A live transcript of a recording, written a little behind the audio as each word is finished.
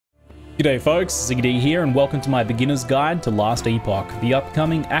G'day folks, ZiggyD here and welcome to my beginner's guide to Last Epoch, the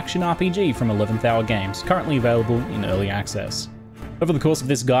upcoming action RPG from 11th Hour Games, currently available in early access. Over the course of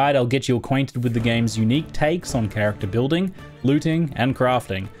this guide, I'll get you acquainted with the game's unique takes on character building, looting, and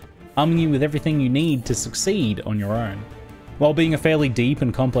crafting, arming you with everything you need to succeed on your own. While being a fairly deep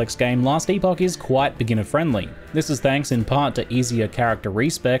and complex game, Last Epoch is quite beginner friendly. This is thanks in part to easier character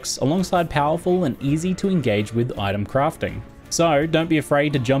respecs alongside powerful and easy to engage with item crafting. So don't be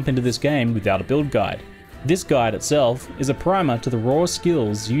afraid to jump into this game without a build guide. This guide itself is a primer to the raw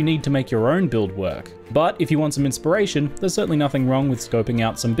skills you need to make your own build work. But if you want some inspiration, there's certainly nothing wrong with scoping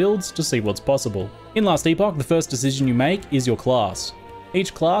out some builds to see what's possible. In Last Epoch, the first decision you make is your class.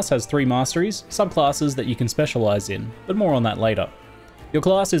 Each class has 3 masteries, subclasses that you can specialize in, but more on that later. Your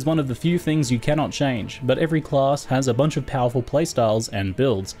class is one of the few things you cannot change, but every class has a bunch of powerful playstyles and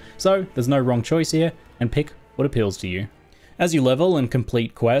builds, so there's no wrong choice here, and pick what appeals to you. As you level and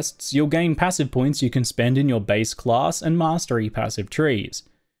complete quests, you'll gain passive points you can spend in your base class and mastery passive trees.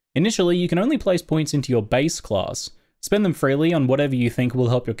 Initially, you can only place points into your base class. Spend them freely on whatever you think will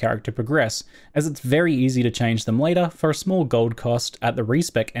help your character progress, as it's very easy to change them later for a small gold cost at the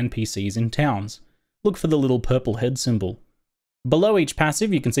respec NPCs in towns. Look for the little purple head symbol. Below each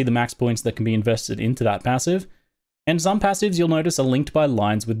passive, you can see the max points that can be invested into that passive, and some passives you'll notice are linked by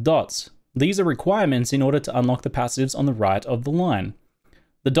lines with dots. These are requirements in order to unlock the passives on the right of the line.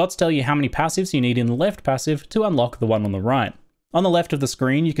 The dots tell you how many passives you need in the left passive to unlock the one on the right. On the left of the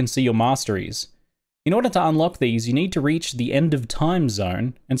screen, you can see your masteries. In order to unlock these, you need to reach the end of time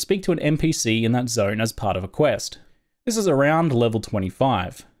zone and speak to an NPC in that zone as part of a quest. This is around level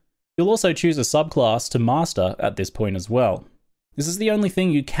 25. You'll also choose a subclass to master at this point as well. This is the only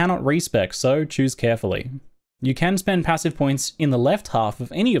thing you cannot respec, so choose carefully. You can spend passive points in the left half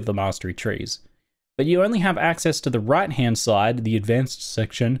of any of the mastery trees, but you only have access to the right-hand side, the advanced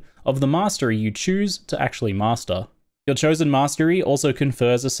section, of the mastery you choose to actually master. Your chosen mastery also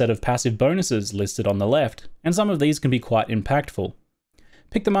confers a set of passive bonuses listed on the left, and some of these can be quite impactful.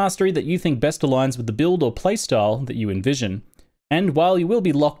 Pick the mastery that you think best aligns with the build or playstyle that you envision, and while you will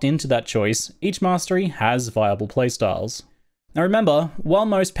be locked into that choice, each mastery has viable playstyles. Now remember, while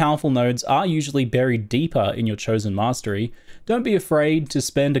most powerful nodes are usually buried deeper in your chosen mastery, don't be afraid to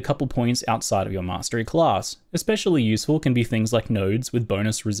spend a couple points outside of your mastery class. Especially useful can be things like nodes with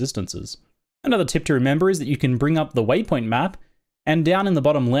bonus resistances. Another tip to remember is that you can bring up the waypoint map, and down in the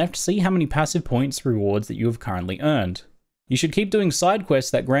bottom left, see how many passive points rewards that you have currently earned. You should keep doing side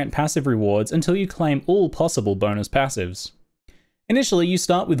quests that grant passive rewards until you claim all possible bonus passives. Initially, you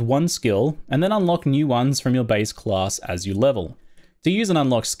start with one skill, and then unlock new ones from your base class as you level. To use an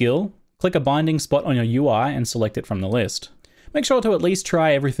unlocked skill, click a binding spot on your UI and select it from the list. Make sure to at least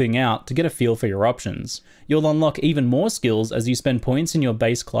try everything out to get a feel for your options. You'll unlock even more skills as you spend points in your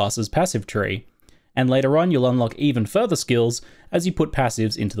base class's passive tree, and later on you'll unlock even further skills as you put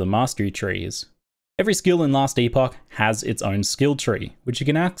passives into the mastery trees. Every skill in Last Epoch has its own skill tree, which you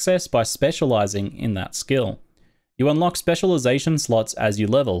can access by specializing in that skill. You unlock specialization slots as you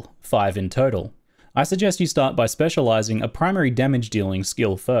level, 5 in total. I suggest you start by specializing a primary damage dealing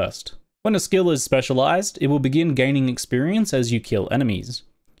skill first. When a skill is specialized, it will begin gaining experience as you kill enemies.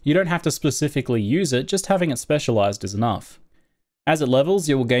 You don't have to specifically use it, just having it specialized is enough. As it levels,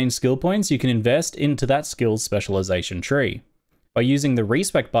 you will gain skill points you can invest into that skill's specialization tree. By using the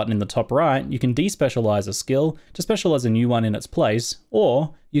respec button in the top right, you can despecialize a skill to specialize a new one in its place,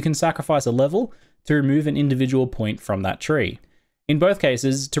 or you can sacrifice a level to remove an individual point from that tree. In both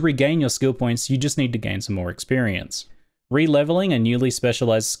cases, to regain your skill points, you just need to gain some more experience. Re-leveling a newly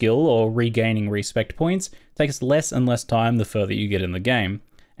specialized skill or regaining respect points takes less and less time the further you get in the game.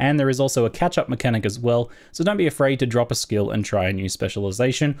 And there is also a catch-up mechanic as well, so don't be afraid to drop a skill and try a new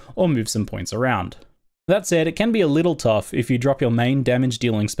specialization or move some points around. That said, it can be a little tough if you drop your main damage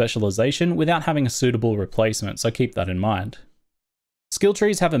dealing specialization without having a suitable replacement, so keep that in mind. Skill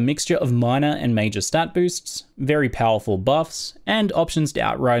trees have a mixture of minor and major stat boosts, very powerful buffs, and options to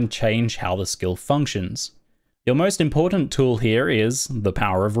outright change how the skill functions. Your most important tool here is the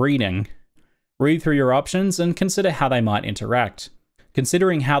power of reading. Read through your options and consider how they might interact.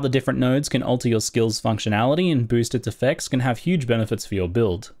 Considering how the different nodes can alter your skill's functionality and boost its effects can have huge benefits for your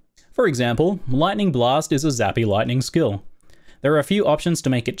build. For example, Lightning Blast is a zappy lightning skill. There are a few options to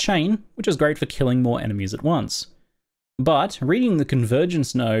make it chain, which is great for killing more enemies at once. But, reading the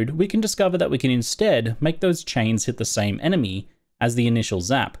convergence node, we can discover that we can instead make those chains hit the same enemy as the initial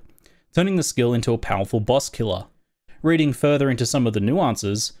zap, turning the skill into a powerful boss killer. Reading further into some of the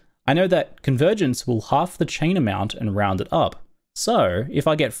nuances, I know that convergence will half the chain amount and round it up. So, if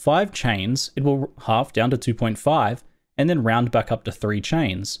I get 5 chains, it will half down to 2.5, and then round back up to 3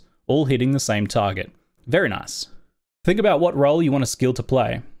 chains, all hitting the same target. Very nice. Think about what role you want a skill to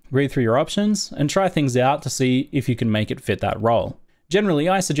play. Read through your options and try things out to see if you can make it fit that role. Generally,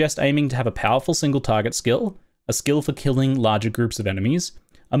 I suggest aiming to have a powerful single target skill, a skill for killing larger groups of enemies,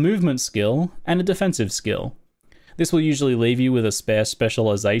 a movement skill, and a defensive skill. This will usually leave you with a spare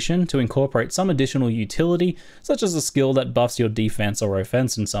specialization to incorporate some additional utility, such as a skill that buffs your defense or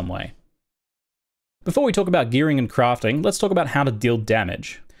offense in some way. Before we talk about gearing and crafting, let's talk about how to deal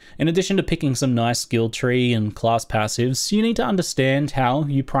damage. In addition to picking some nice skill tree and class passives, you need to understand how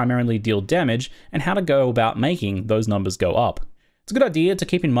you primarily deal damage and how to go about making those numbers go up. It's a good idea to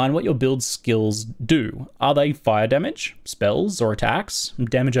keep in mind what your build skills do. Are they fire damage, spells or attacks,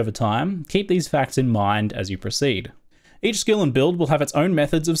 damage over time? Keep these facts in mind as you proceed. Each skill and build will have its own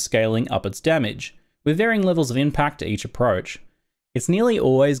methods of scaling up its damage, with varying levels of impact to each approach. It's nearly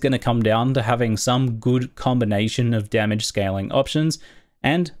always going to come down to having some good combination of damage scaling options,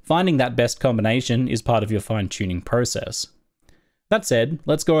 and finding that best combination is part of your fine-tuning process. That said,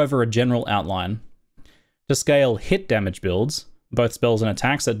 let's go over a general outline. To scale hit damage builds, both spells and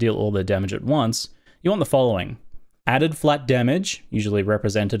attacks that deal all their damage at once, you want the following. Added flat damage, usually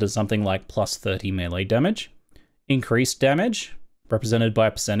represented as something like plus 30 melee damage. Increased damage, represented by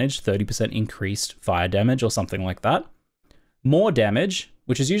a percentage, 30% increased fire damage or something like that. More damage,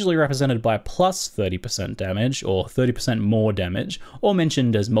 which is usually represented by plus 30% damage or 30% more damage, or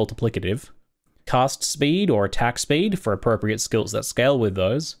mentioned as multiplicative. Cast speed or attack speed for appropriate skills that scale with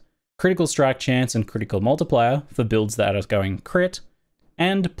those. Critical strike chance and critical multiplier for builds that are going crit,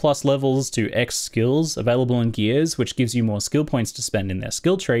 and plus levels to X skills available in gears, which gives you more skill points to spend in their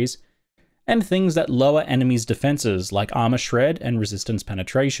skill trees, and things that lower enemies' defenses like armor shred and resistance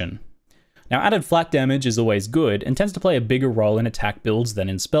penetration. Now, added flat damage is always good and tends to play a bigger role in attack builds than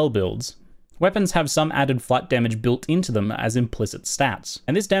in spell builds. Weapons have some added flat damage built into them as implicit stats,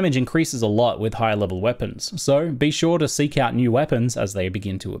 and this damage increases a lot with higher level weapons, so be sure to seek out new weapons as they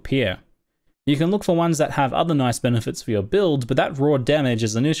begin to appear. You can look for ones that have other nice benefits for your build, but that raw damage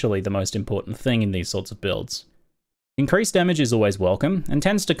is initially the most important thing in these sorts of builds. Increased damage is always welcome, and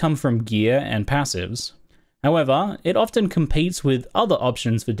tends to come from gear and passives. However, it often competes with other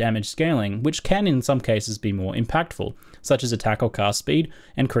options for damage scaling, which can in some cases be more impactful, such as attack or cast speed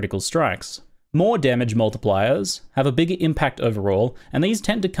and critical strikes. More damage multipliers have a bigger impact overall, and these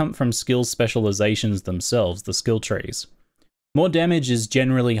tend to come from skill specializations themselves, the skill trees. More damage is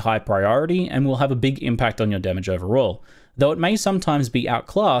generally high priority and will have a big impact on your damage overall, though it may sometimes be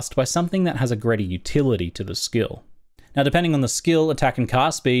outclassed by something that has a greater utility to the skill. Now, depending on the skill, attack and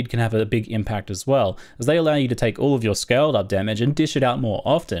cast speed can have a big impact as well, as they allow you to take all of your scaled up damage and dish it out more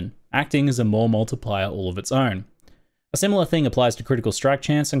often, acting as a more multiplier all of its own. A similar thing applies to critical strike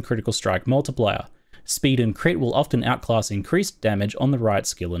chance and critical strike multiplier. Speed and crit will often outclass increased damage on the right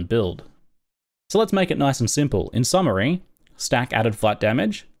skill and build. So let's make it nice and simple. In summary, stack added flat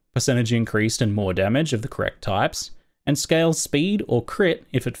damage, percentage increased and more damage of the correct types, and scale speed or crit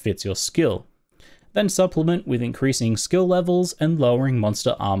if it fits your skill. Then supplement with increasing skill levels and lowering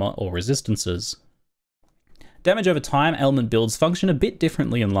monster armor or resistances. Damage over time ailment builds function a bit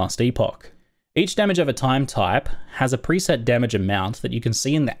differently in Last Epoch. Each damage over time type has a preset damage amount that you can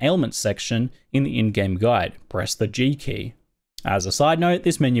see in the ailment section in the in-game guide. Press the G key. As a side note,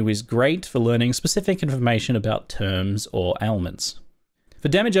 this menu is great for learning specific information about terms or ailments. For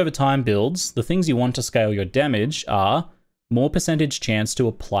damage over time builds, the things you want to scale your damage are more percentage chance to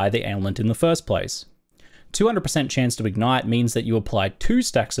apply the ailment in the first place. 200% chance to ignite means that you apply 2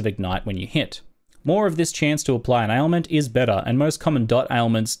 stacks of ignite when you hit. More of this chance to apply an ailment is better, and most common dot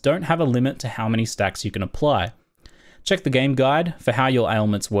ailments don't have a limit to how many stacks you can apply. Check the game guide for how your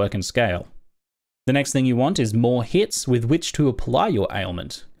ailments work and scale. The next thing you want is more hits with which to apply your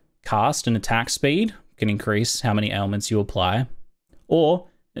ailment. Cast and attack speed can increase how many ailments you apply, or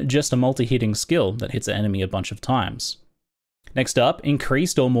just a multi-hitting skill that hits an enemy a bunch of times. Next up,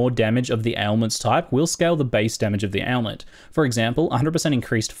 increased or more damage of the ailment's type will scale the base damage of the ailment. For example, 100%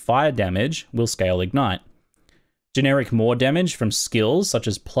 increased fire damage will scale ignite. Generic more damage from skills, such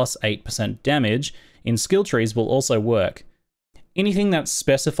as plus 8% damage, in skill trees will also work. Anything that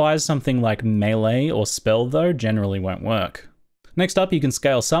specifies something like melee or spell though generally won't work. Next up, you can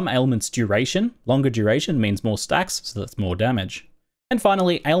scale some ailment's duration. Longer duration means more stacks, so that's more damage. And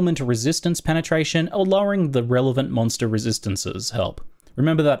finally, ailment resistance penetration or lowering the relevant monster resistances help.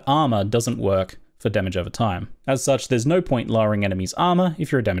 Remember that armor doesn't work for damage over time. As such, there's no point lowering enemies' armor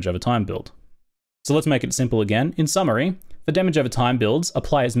if you're a damage over time build. So let's make it simple again. In summary, for damage over time builds,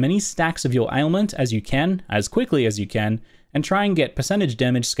 apply as many stacks of your ailment as you can, as quickly as you can, and try and get percentage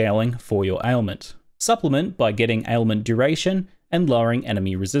damage scaling for your ailment. Supplement by getting ailment duration and lowering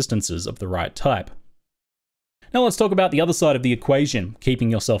enemy resistances of the right type. Now let's talk about the other side of the equation, keeping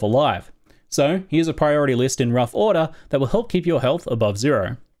yourself alive. So here's a priority list in rough order that will help keep your health above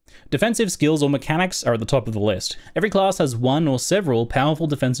 0. Defensive skills or mechanics are at the top of the list. Every class has one or several powerful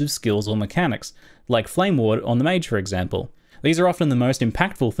defensive skills or mechanics, like Flame Ward on the Mage for example. These are often the most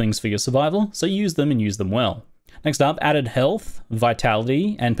impactful things for your survival, so use them and use them well. Next up, added health,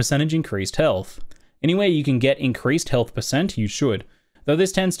 vitality, and percentage increased health. Anywhere you can get increased health percent, you should, though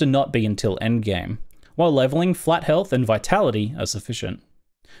this tends to not be until endgame. While leveling, flat health and vitality are sufficient.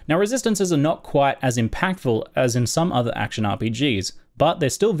 Now resistances are not quite as impactful as in some other action RPGs, but they're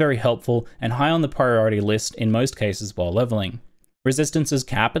still very helpful and high on the priority list in most cases while leveling. Resistances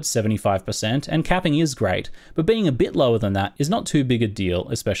cap at 75%, and capping is great, but being a bit lower than that is not too big a deal,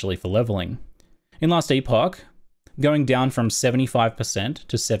 especially for leveling. In Last Epoch, going down from 75%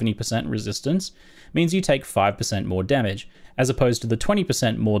 to 70% resistance means you take 5% more damage, as opposed to the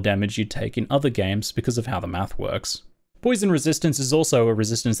 20% more damage you'd take in other games because of how the math works. Poison resistance is also a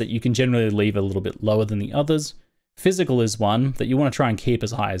resistance that you can generally leave a little bit lower than the others. Physical is one that you want to try and keep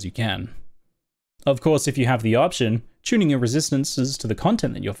as high as you can. Of course, if you have the option, tuning your resistances to the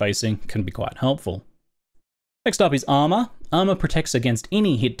content that you're facing can be quite helpful. Next up is armor. Armor protects against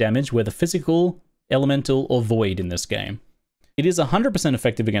any hit damage, whether physical, elemental, or void in this game. It is 100%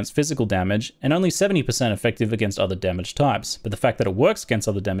 effective against physical damage, and only 70% effective against other damage types, but the fact that it works against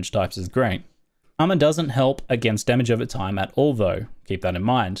other damage types is great. Armor doesn't help against damage over time at all though, keep that in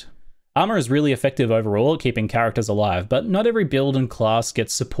mind. Armor is really effective overall at keeping characters alive, but not every build and class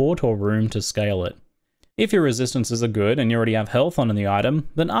gets support or room to scale it. If your resistances are good and you already have health on the item,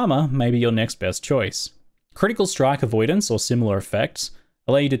 then armor may be your next best choice. Critical strike avoidance or similar effects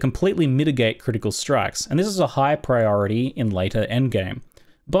allow you to completely mitigate critical strikes, and this is a high priority in later endgame,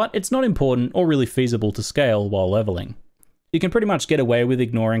 but it's not important or really feasible to scale while leveling. You can pretty much get away with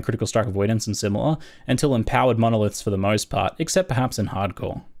ignoring critical strike avoidance and similar until empowered monoliths for the most part, except perhaps in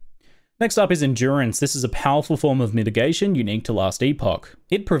hardcore. Next up is endurance. This is a powerful form of mitigation unique to Last Epoch.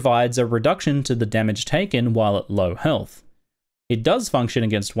 It provides a reduction to the damage taken while at low health. It does function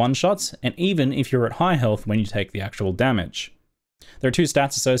against one-shots, and even if you're at high health when you take the actual damage. There are two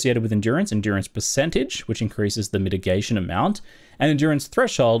stats associated with endurance: endurance percentage, which increases the mitigation amount, and endurance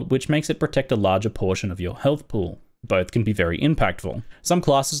threshold, which makes it protect a larger portion of your health pool. Both can be very impactful. Some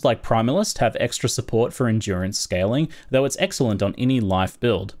classes like Primalist have extra support for endurance scaling, though it's excellent on any life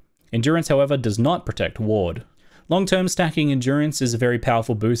build. Endurance, however, does not protect ward. Long-term stacking endurance is a very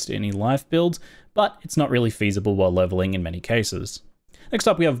powerful boost to any life build, but it's not really feasible while leveling in many cases. Next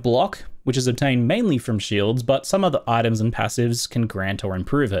up we have block, which is obtained mainly from shields, but some other items and passives can grant or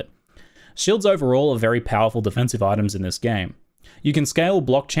improve it. Shields overall are very powerful defensive items in this game. You can scale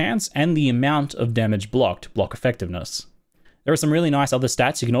block chance and the amount of damage blocked, block effectiveness. There are some really nice other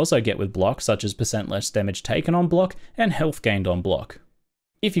stats you can also get with block, such as % less damage taken on block and health gained on block.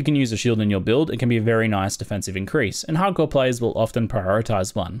 If you can use a shield in your build, it can be a very nice defensive increase, and hardcore players will often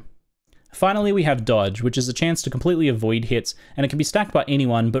prioritize one. Finally, we have dodge, which is a chance to completely avoid hits, and it can be stacked by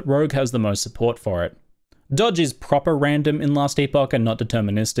anyone, but rogue has the most support for it. Dodge is proper random in Last Epoch and not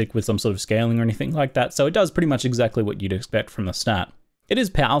deterministic with some sort of scaling or anything like that, so it does pretty much exactly what you'd expect from the stat. It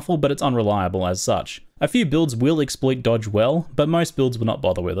is powerful, but it's unreliable as such. A few builds will exploit dodge well, but most builds will not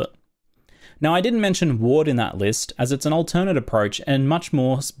bother with it. Now, I didn't mention ward in that list, as it's an alternate approach and much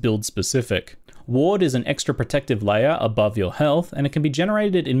more build specific. Ward is an extra protective layer above your health, and it can be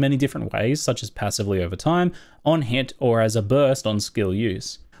generated in many different ways, such as passively over time, on hit, or as a burst on skill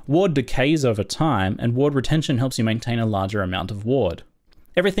use. Ward decays over time, and ward retention helps you maintain a larger amount of ward.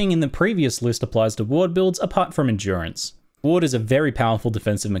 Everything in the previous list applies to ward builds apart from endurance. Ward is a very powerful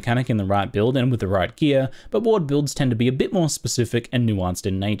defensive mechanic in the right build and with the right gear, but ward builds tend to be a bit more specific and nuanced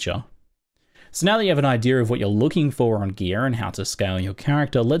in nature. So now that you have an idea of what you're looking for on gear and how to scale your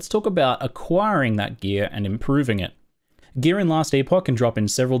character, let's talk about acquiring that gear and improving it. Gear in Last Epoch can drop in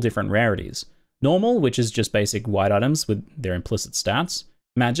several different rarities. Normal, which is just basic white items with their implicit stats.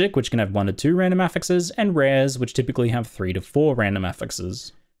 Magic, which can have 1 to 2 random affixes, and rares, which typically have 3 to 4 random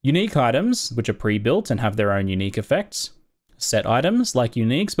affixes. Unique items, which are pre-built and have their own unique effects. Set items, like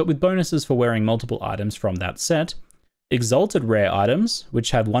uniques, but with bonuses for wearing multiple items from that set. Exalted rare items,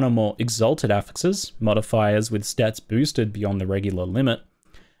 which have 1 or more exalted affixes, modifiers with stats boosted beyond the regular limit.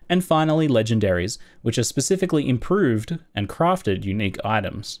 And finally, legendaries, which are specifically improved and crafted unique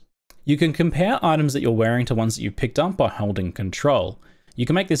items. You can compare items that you're wearing to ones that you've picked up by holding control. You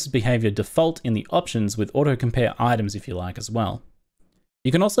can make this behavior default in the options with auto-compare items if you like as well.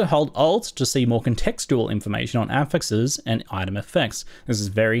 You can also hold Alt to see more contextual information on affixes and item effects. This is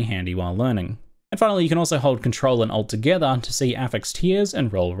very handy while learning. And finally, you can also hold Control and Alt together to see affix tiers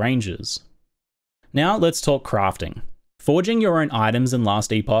and roll ranges. Now let's talk crafting. Forging your own items in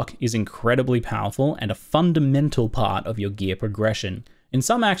Last Epoch is incredibly powerful and a fundamental part of your gear progression. In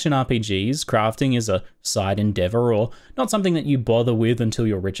some action RPGs, crafting is a side endeavor or not something that you bother with until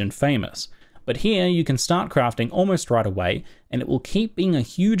you're rich and famous. But here you can start crafting almost right away, and it will keep being a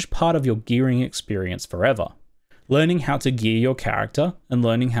huge part of your gearing experience forever. Learning how to gear your character and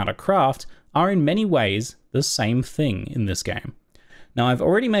learning how to craft are in many ways the same thing in this game. Now, I've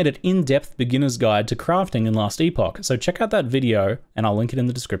already made an in-depth beginner's guide to crafting in Last Epoch, so check out that video and I'll link it in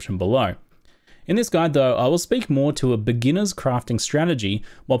the description below. In this guide though, I will speak more to a beginner's crafting strategy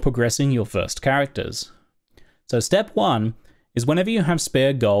while progressing your first characters. So step 1 is whenever you have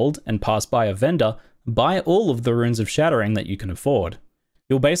spare gold and pass by a vendor, buy all of the runes of shattering that you can afford.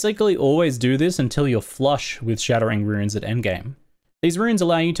 You'll basically always do this until you're flush with shattering runes at endgame. These runes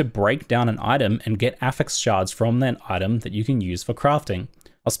allow you to break down an item and get affix shards from that item that you can use for crafting.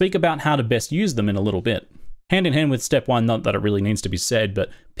 I'll speak about how to best use them in a little bit. Hand in hand with step 1, not that it really needs to be said, but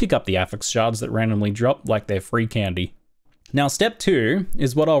pick up the affix shards that randomly drop like they're free candy. Now step 2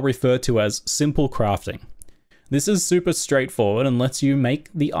 is what I'll refer to as simple crafting. This is super straightforward and lets you make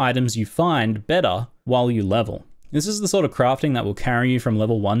the items you find better while you level. This is the sort of crafting that will carry you from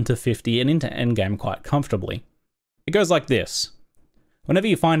level 1 to 50 and into endgame quite comfortably. It goes like this. Whenever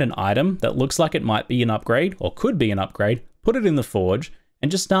you find an item that looks like it might be an upgrade or could be an upgrade, put it in the forge and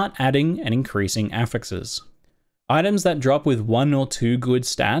just start adding and increasing affixes. Items that drop with 1 or 2 good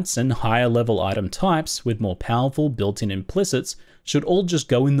stats and higher level item types with more powerful built-in implicits should all just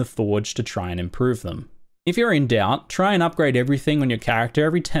go in the forge to try and improve them. If you're in doubt, try and upgrade everything on your character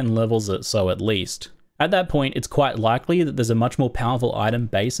every 10 levels or so at least. At that point, it's quite likely that there's a much more powerful item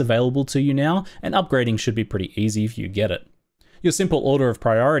base available to you now, and upgrading should be pretty easy if you get it. Your simple order of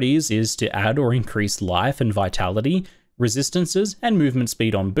priorities is to add or increase life and vitality, resistances, and movement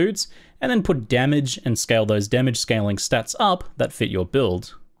speed on boots, and then put damage and scale those damage scaling stats up that fit your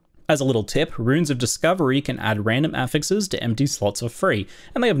build. As a little tip, runes of discovery can add random affixes to empty slots for free,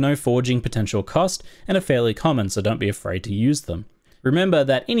 and they have no forging potential cost and are fairly common, so don't be afraid to use them. Remember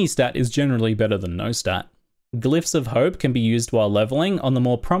that any stat is generally better than no stat. Glyphs of hope can be used while leveling on the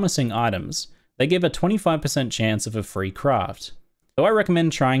more promising items. They give a 25% chance of a free craft. So I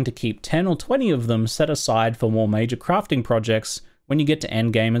recommend trying to keep 10 or 20 of them set aside for more major crafting projects when you get to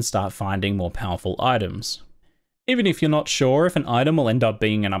endgame and start finding more powerful items. Even if you're not sure if an item will end up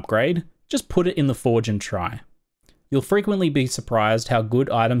being an upgrade, just put it in the forge and try. You'll frequently be surprised how good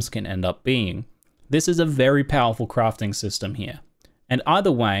items can end up being. This is a very powerful crafting system here. And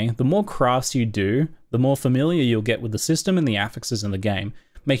either way, the more crafts you do, the more familiar you'll get with the system and the affixes in the game,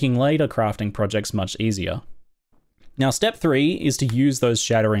 making later crafting projects much easier. Now step 3 is to use those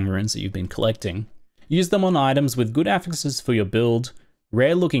shattering runes that you've been collecting. Use them on items with good affixes for your build,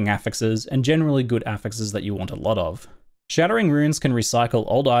 rare looking affixes, and generally good affixes that you want a lot of. Shattering runes can recycle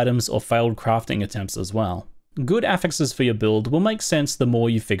old items or failed crafting attempts as well. Good affixes for your build will make sense the more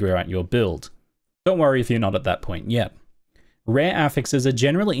you figure out your build. Don't worry if you're not at that point yet. Rare affixes are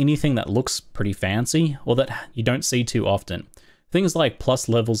generally anything that looks pretty fancy or that you don't see too often. Things like plus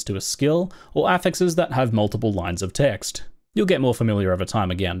levels to a skill, or affixes that have multiple lines of text. You'll get more familiar over time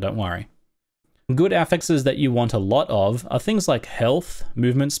again, don't worry. Good affixes that you want a lot of are things like health,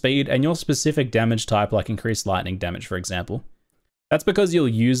 movement speed, and your specific damage type like increased lightning damage, for example. That's because you'll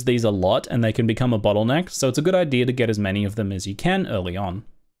use these a lot and they can become a bottleneck, so it's a good idea to get as many of them as you can early on.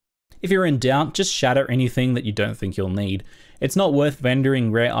 If you're in doubt, just shatter anything that you don't think you'll need. It's not worth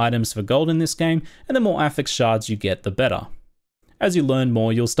vendoring rare items for gold in this game, and the more affix shards you get, the better. As you learn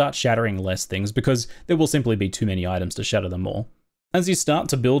more, you'll start shattering less things because there will simply be too many items to shatter them all. As you start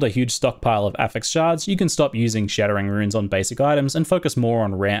to build a huge stockpile of affix shards, you can stop using shattering runes on basic items and focus more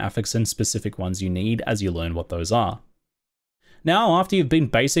on rare affix and specific ones you need as you learn what those are. Now, after you've been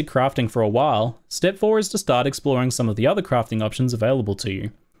basic crafting for a while, step 4 is to start exploring some of the other crafting options available to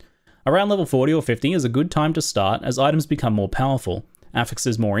you. Around level 40 or 50 is a good time to start as items become more powerful,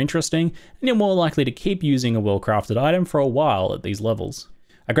 affixes more interesting, and you're more likely to keep using a well-crafted item for a while at these levels.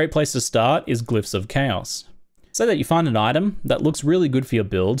 A great place to start is Glyphs of Chaos. Say that you find an item that looks really good for your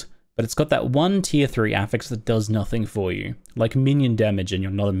build, but it's got that one tier 3 affix that does nothing for you, like minion damage and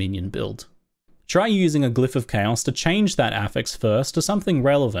you're not a minion build. Try using a Glyph of Chaos to change that affix first to something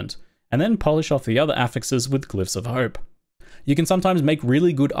relevant, and then polish off the other affixes with Glyphs of Hope. You can sometimes make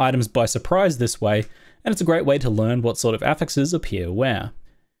really good items by surprise this way, and it's a great way to learn what sort of affixes appear where.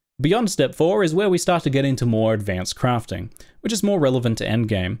 Beyond step 4 is where we start to get into more advanced crafting, which is more relevant to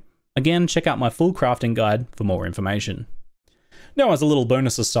endgame. Again, check out my full crafting guide for more information. Now, as a little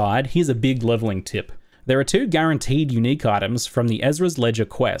bonus aside, here's a big leveling tip. There are 2 guaranteed unique items from the Ezra's Ledger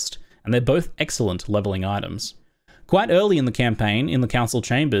quest, and they're both excellent leveling items. Quite early in the campaign, in the Council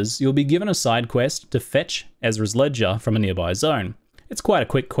Chambers, you'll be given a side quest to fetch Ezra's Ledger from a nearby zone. It's quite a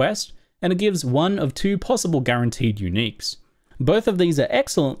quick quest, and it gives 1 of 2 possible guaranteed uniques. Both of these are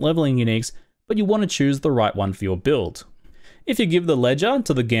excellent leveling uniques, but you want to choose the right one for your build. If you give the ledger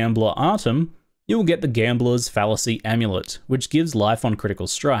to the Gambler Artem, you will get the Gambler's Fallacy Amulet, which gives life on critical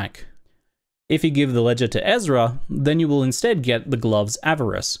strike. If you give the ledger to Ezra, then you will instead get the Gloves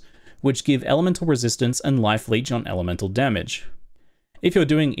Avarice, which give elemental resistance and life leech on elemental damage. If you're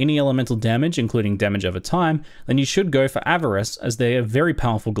doing any elemental damage, including damage over time, then you should go for Avarice, as they are very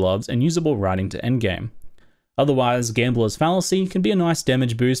powerful gloves and usable right into endgame. Otherwise, Gambler's Fallacy can be a nice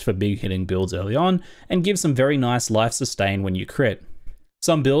damage boost for big hitting builds early on, and give some very nice life sustain when you crit.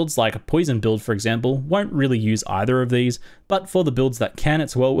 Some builds, like a poison build for example, won't really use either of these, but for the builds that can,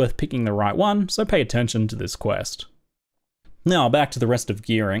 it's well worth picking the right one, so pay attention to this quest. Now back to the rest of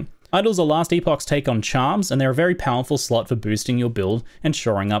gearing. Idols are Last Epoch's take on charms, and they're a very powerful slot for boosting your build and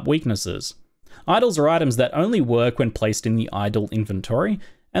shoring up weaknesses. Idols are items that only work when placed in the idol inventory,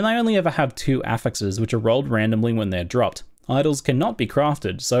 and they only ever have 2 affixes which are rolled randomly when they're dropped. Idols cannot be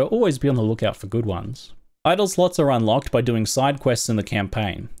crafted, so always be on the lookout for good ones. Idol slots are unlocked by doing side quests in the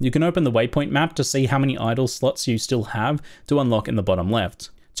campaign. You can open the waypoint map to see how many idol slots you still have to unlock in the bottom left.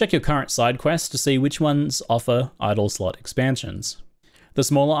 Check your current side quests to see which ones offer idol slot expansions. The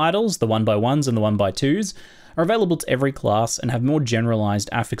smaller idols, the 1x1s and the 1x2s, are available to every class and have more generalized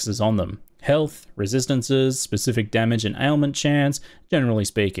affixes on them. Health, resistances, specific damage and ailment chance, generally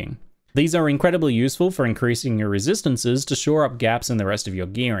speaking. These are incredibly useful for increasing your resistances to shore up gaps in the rest of your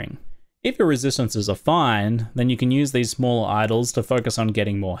gearing. If your resistances are fine, then you can use these smaller idols to focus on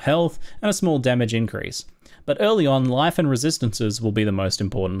getting more health and a small damage increase. But early on, life and resistances will be the most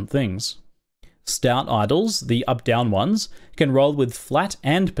important things. Stout idols, the up-down ones, can roll with flat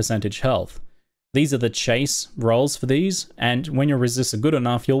and percentage health. These are the chase rolls for these, and when your resists are good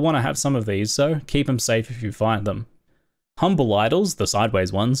enough, you'll want to have some of these, so keep them safe if you find them. Humble idols, the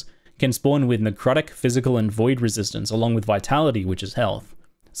sideways ones, can spawn with necrotic, physical and void resistance, along with vitality, which is health.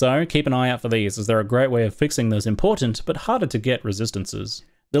 So keep an eye out for these, as they're a great way of fixing those important but harder to get resistances.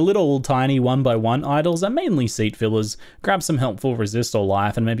 The little tiny 1x1 idols are mainly seat fillers. Grab some helpful resist or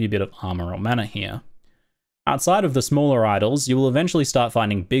life and maybe a bit of armor or mana here. Outside of the smaller idols, you will eventually start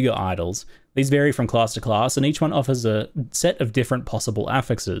finding bigger idols. These vary from class to class, and each one offers a set of different possible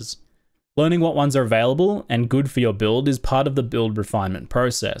affixes. Learning what ones are available and good for your build is part of the build refinement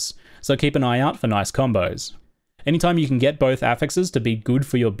process, so keep an eye out for nice combos. Anytime you can get both affixes to be good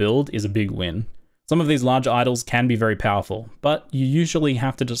for your build is a big win. Some of these large idols can be very powerful, but you usually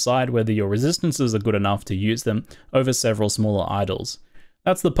have to decide whether your resistances are good enough to use them over several smaller idols.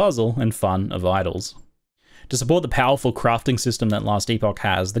 That's the puzzle and fun of idols. To support the powerful crafting system that Last Epoch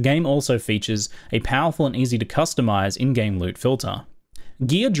has, the game also features a powerful and easy to customize in-game loot filter.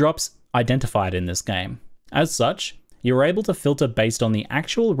 Gear drops identified in this game. As such, you're able to filter based on the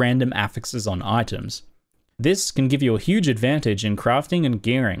actual random affixes on items. This can give you a huge advantage in crafting and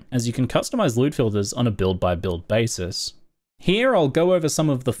gearing, as you can customize loot filters on a build-by-build basis. Here I'll go over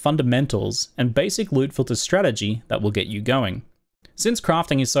some of the fundamentals and basic loot filter strategy that will get you going. Since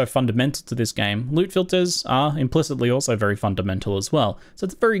crafting is so fundamental to this game, loot filters are implicitly also very fundamental as well, so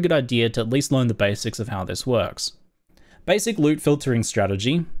it's a very good idea to at least learn the basics of how this works. Basic loot filtering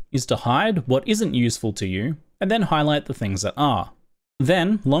strategy is to hide what isn't useful to you, and then highlight the things that are.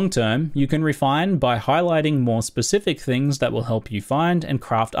 Then, long term, you can refine by highlighting more specific things that will help you find and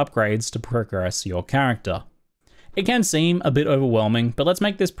craft upgrades to progress your character. It can seem a bit overwhelming, but let's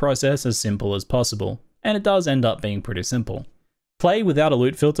make this process as simple as possible, and it does end up being pretty simple. Play without a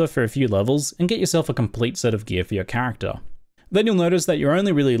loot filter for a few levels and get yourself a complete set of gear for your character. Then you'll notice that you're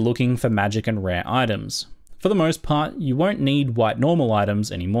only really looking for magic and rare items. For the most part, you won't need white normal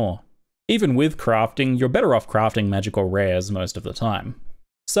items anymore. Even with crafting, you're better off crafting magic or rares most of the time.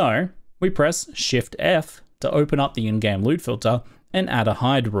 So, we press Shift F to open up the in-game loot filter and add a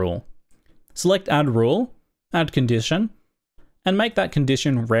hide rule. Select Add Rule, Add Condition, and make that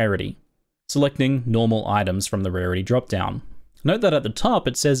condition Rarity, selecting normal items from the Rarity dropdown. Note that at the top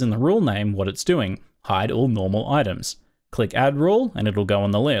it says in the rule name what it's doing, hide all normal items. Click Add Rule and it'll go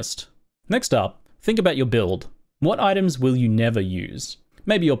on the list. Next up, think about your build. What items will you never use?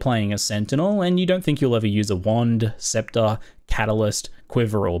 Maybe you're playing a Sentinel and you don't think you'll ever use a wand, scepter, catalyst,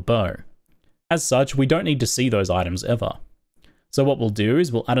 quiver or bow. As such, we don't need to see those items ever. So what we'll do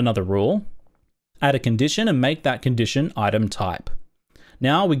is we'll add another rule, add a condition and make that condition item type.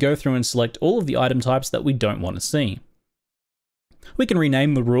 Now we go through and select all of the item types that we don't want to see. We can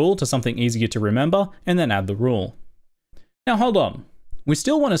rename the rule to something easier to remember and then add the rule. Now hold on, we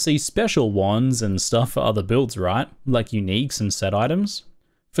still want to see special wands and stuff for other builds, right? Like uniques and set items?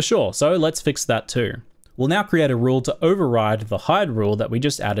 For sure, so let's fix that too. We'll now create a rule to override the hide rule that we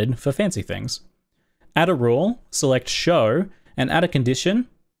just added for fancy things. Add a rule, select show, and add a condition,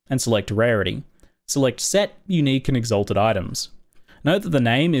 and select rarity. Select set, unique, and exalted items. Note that the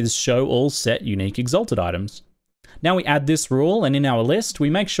name is show all set, unique, exalted items. Now we add this rule, and in our list, we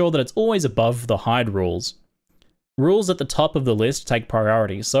make sure that it's always above the hide rules. Rules at the top of the list take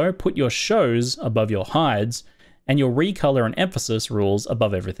priority, so put your shows above your hides, and your recolor and emphasis rules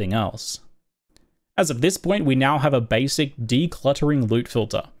above everything else. As of this point, we now have a basic decluttering loot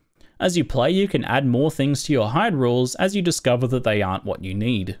filter. As you play, you can add more things to your hide rules as you discover that they aren't what you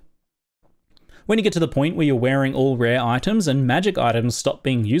need. When you get to the point where you're wearing all rare items and magic items stop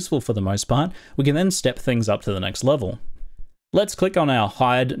being useful for the most part, we can then step things up to the next level. Let's click on our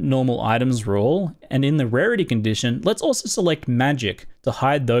hide normal items rule, and in the rarity condition, let's also select magic to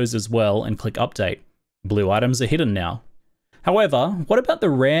hide those as well and click update. Blue items are hidden now. However, what about the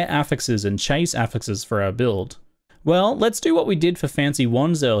rare affixes and chase affixes for our build? Well, let's do what we did for fancy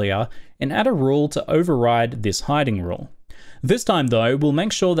wands earlier and add a rule to override this hiding rule. This time though, we'll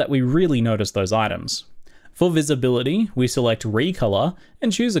make sure that we really notice those items. For visibility, we select recolor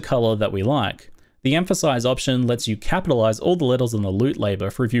and choose a color that we like. The emphasize option lets you capitalize all the letters on the loot label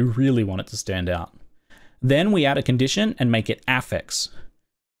for if you really want it to stand out. Then we add a condition and make it affix.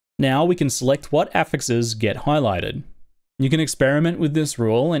 Now we can select what affixes get highlighted. You can experiment with this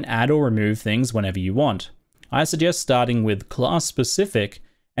rule and add or remove things whenever you want. I suggest starting with class specific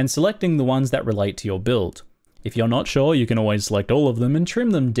and selecting the ones that relate to your build. If you're not sure, you can always select all of them and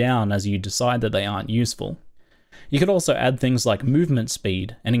trim them down as you decide that they aren't useful. You could also add things like movement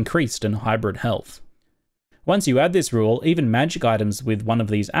speed and increased and hybrid health. Once you add this rule, even magic items with one of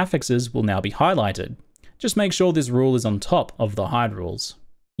these affixes will now be highlighted. Just make sure this rule is on top of the hide rules.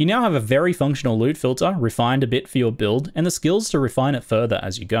 You now have a very functional loot filter, refined a bit for your build, and the skills to refine it further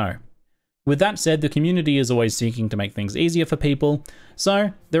as you go. With that said, the community is always seeking to make things easier for people,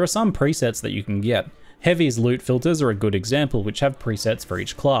 so there are some presets that you can get. Heavy's loot filters are a good example, which have presets for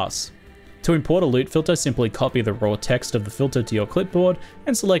each class. To import a loot filter, simply copy the raw text of the filter to your clipboard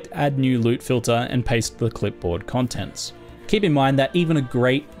and select Add New Loot Filter and paste the clipboard contents. Keep in mind that even a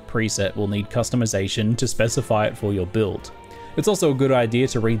great preset will need customization to specify it for your build. It's also a good idea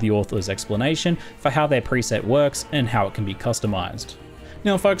to read the author's explanation for how their preset works and how it can be customized.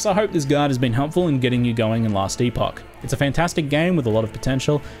 Now folks, I hope this guide has been helpful in getting you going in Last Epoch. It's a fantastic game with a lot of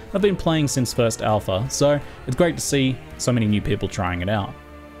potential. I've been playing since first alpha, so it's great to see so many new people trying it out.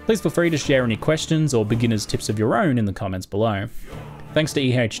 Please feel free to share any questions or beginner's tips of your own in the comments below. Thanks to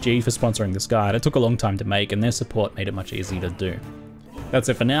EHG for sponsoring this guide. It took a long time to make and their support made it much easier to do. That's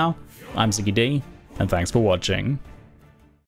it for now. I'm ZiggyD, and thanks for watching.